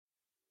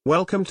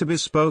Welcome to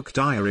Bespoke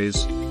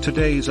Diaries.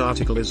 Today's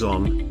article is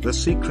on The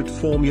Secret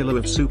Formula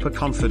of Super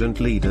Confident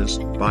Leaders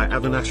by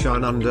Avinash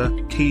Ananda,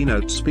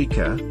 keynote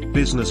speaker,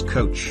 business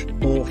coach,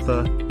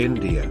 author,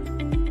 India.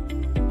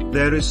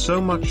 There is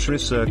so much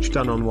research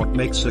done on what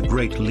makes a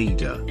great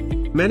leader.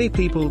 Many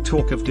people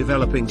talk of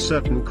developing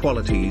certain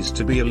qualities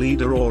to be a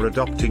leader or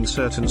adopting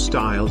certain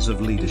styles of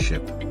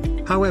leadership.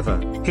 However,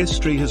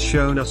 history has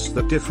shown us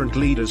that different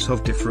leaders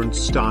have different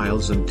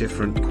styles and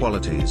different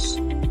qualities.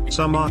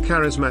 Some are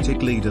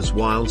charismatic leaders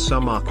while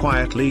some are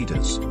quiet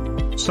leaders.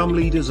 Some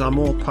leaders are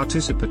more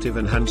participative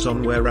and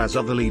hands-on whereas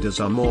other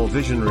leaders are more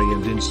visionary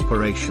and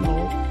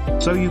inspirational.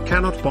 So you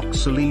cannot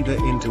box a leader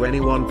into any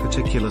one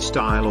particular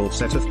style or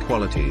set of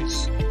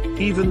qualities.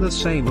 Even the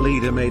same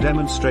leader may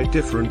demonstrate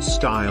different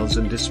styles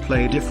and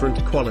display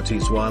different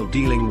qualities while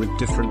dealing with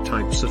different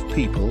types of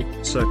people,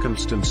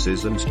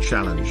 circumstances and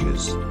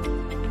challenges.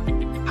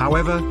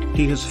 However,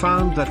 he has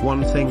found that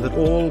one thing that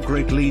all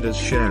great leaders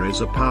share is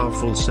a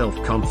powerful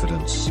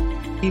self-confidence.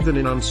 Even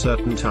in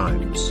uncertain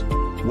times.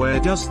 Where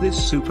does this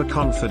super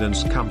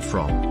confidence come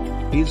from?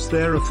 Is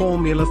there a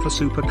formula for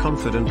super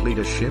confident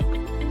leadership?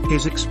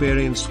 His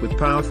experience with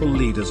powerful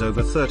leaders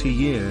over 30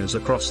 years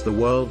across the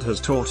world has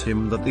taught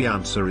him that the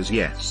answer is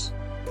yes.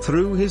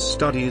 Through his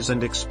studies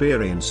and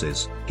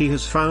experiences, he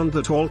has found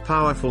that all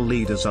powerful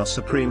leaders are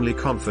supremely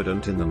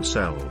confident in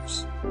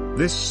themselves.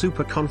 This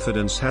super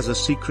confidence has a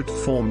secret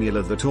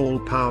formula that all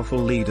powerful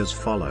leaders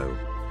follow.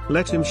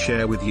 Let him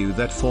share with you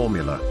that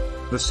formula.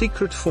 The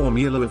secret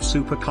formula of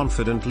super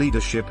confident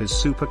leadership is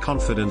super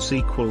confidence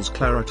equals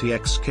clarity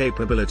x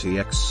capability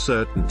x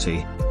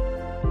certainty.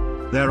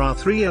 There are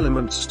three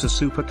elements to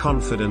super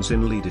confidence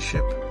in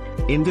leadership.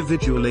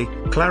 Individually,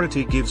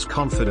 clarity gives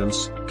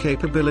confidence,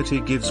 capability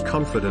gives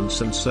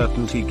confidence and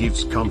certainty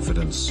gives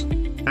confidence.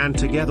 And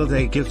together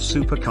they give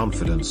super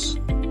confidence.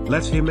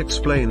 Let him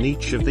explain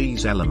each of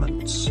these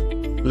elements.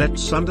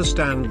 Let's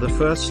understand the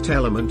first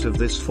element of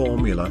this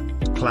formula,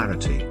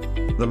 clarity.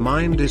 The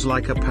mind is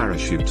like a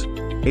parachute.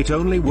 It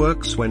only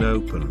works when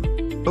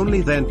open.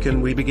 Only then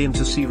can we begin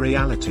to see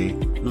reality,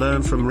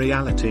 learn from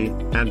reality,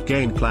 and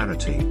gain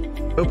clarity.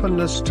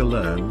 Openness to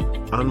learn,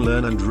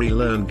 unlearn and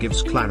relearn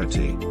gives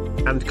clarity.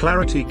 And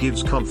clarity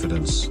gives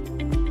confidence.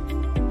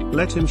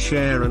 Let him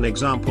share an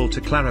example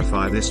to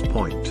clarify this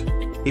point.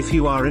 If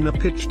you are in a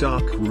pitch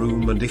dark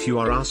room and if you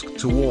are asked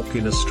to walk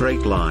in a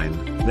straight line,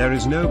 there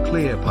is no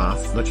clear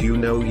path that you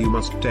know you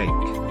must take.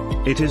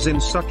 It is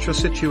in such a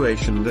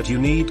situation that you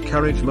need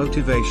courage,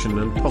 motivation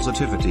and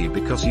positivity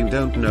because you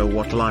don't know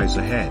what lies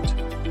ahead.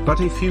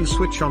 But if you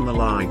switch on the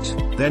light,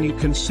 then you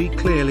can see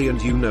clearly and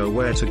you know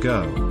where to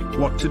go,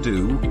 what to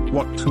do,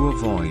 what to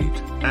avoid,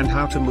 and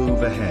how to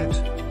move ahead.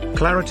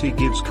 Clarity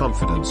gives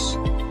confidence.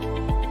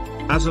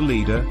 As a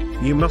leader,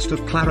 you must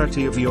have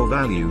clarity of your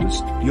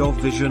values, your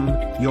vision,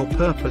 your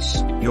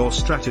purpose, your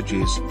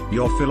strategies,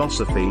 your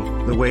philosophy,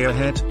 the way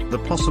ahead, the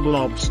possible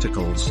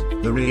obstacles,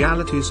 the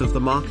realities of the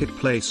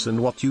marketplace and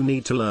what you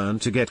need to learn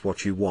to get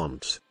what you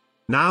want.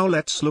 Now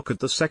let's look at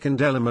the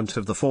second element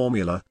of the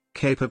formula,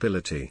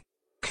 capability.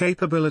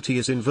 Capability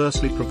is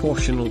inversely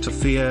proportional to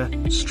fear,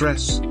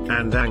 stress,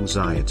 and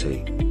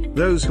anxiety.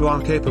 Those who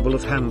are capable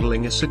of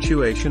handling a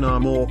situation are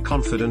more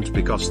confident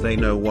because they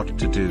know what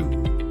to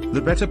do.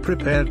 The better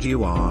prepared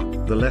you are,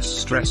 the less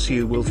stress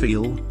you will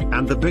feel,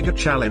 and the bigger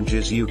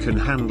challenges you can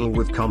handle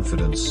with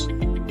confidence.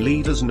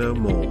 Leaders know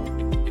more.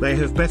 They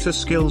have better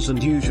skills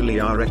and usually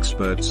are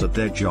experts at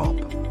their job.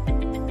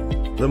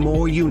 The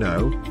more you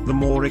know, the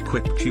more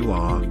equipped you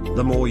are,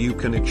 the more you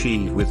can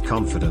achieve with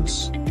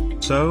confidence.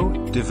 So,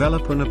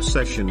 develop an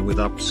obsession with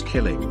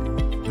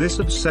upskilling. This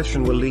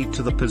obsession will lead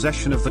to the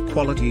possession of the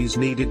qualities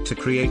needed to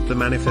create the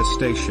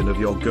manifestation of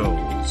your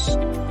goals.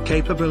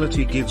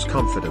 Capability gives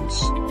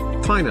confidence.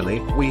 Finally,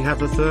 we have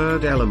the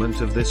third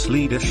element of this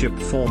leadership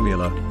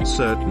formula,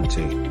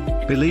 certainty.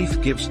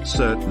 Belief gives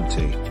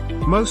certainty.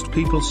 Most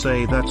people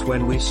say that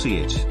when we see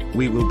it,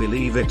 we will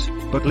believe it,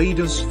 but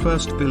leaders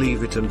first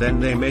believe it and then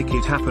they make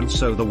it happen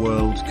so the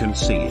world can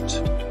see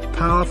it.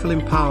 Powerful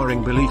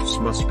empowering beliefs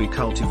must be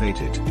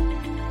cultivated.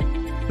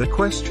 The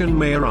question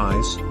may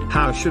arise,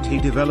 how should he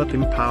develop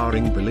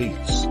empowering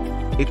beliefs?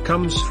 It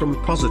comes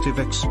from positive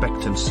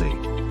expectancy.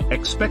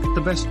 Expect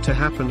the best to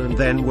happen and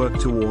then work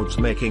towards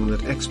making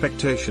that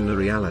expectation a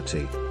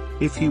reality.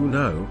 If you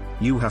know,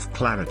 you have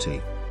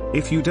clarity.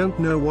 If you don't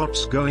know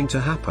what's going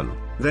to happen,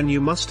 then you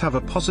must have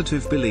a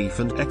positive belief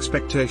and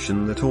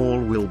expectation that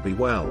all will be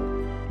well.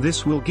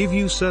 This will give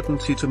you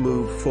certainty to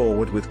move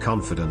forward with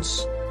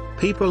confidence.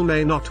 People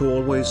may not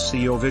always see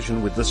your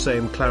vision with the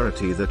same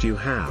clarity that you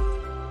have.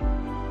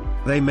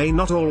 They may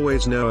not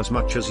always know as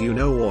much as you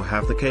know or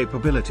have the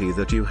capability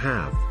that you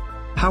have.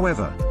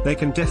 However, they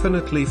can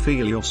definitely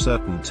feel your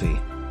certainty.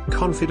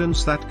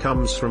 Confidence that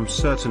comes from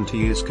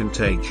certainty is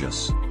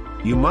contagious.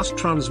 You must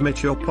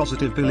transmit your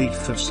positive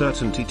belief of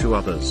certainty to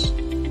others.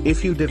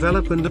 If you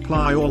develop and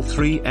apply all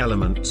three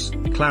elements,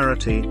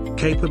 clarity,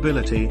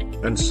 capability,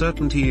 and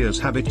certainty as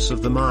habits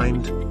of the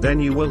mind, then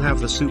you will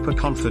have the super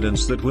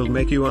confidence that will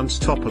make you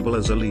unstoppable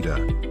as a leader.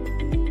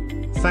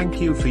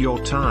 Thank you for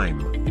your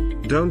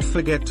time. Don't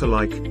forget to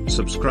like,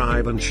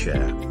 subscribe and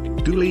share.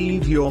 Do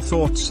leave your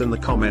thoughts in the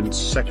comments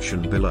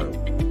section below.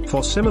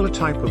 For similar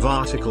type of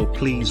article,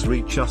 please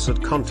reach us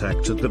at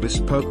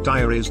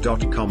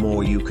contact@thebespokediaries.com,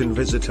 or you can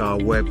visit our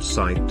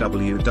website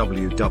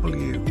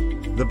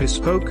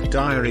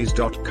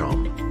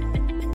www.thebespokediaries.com.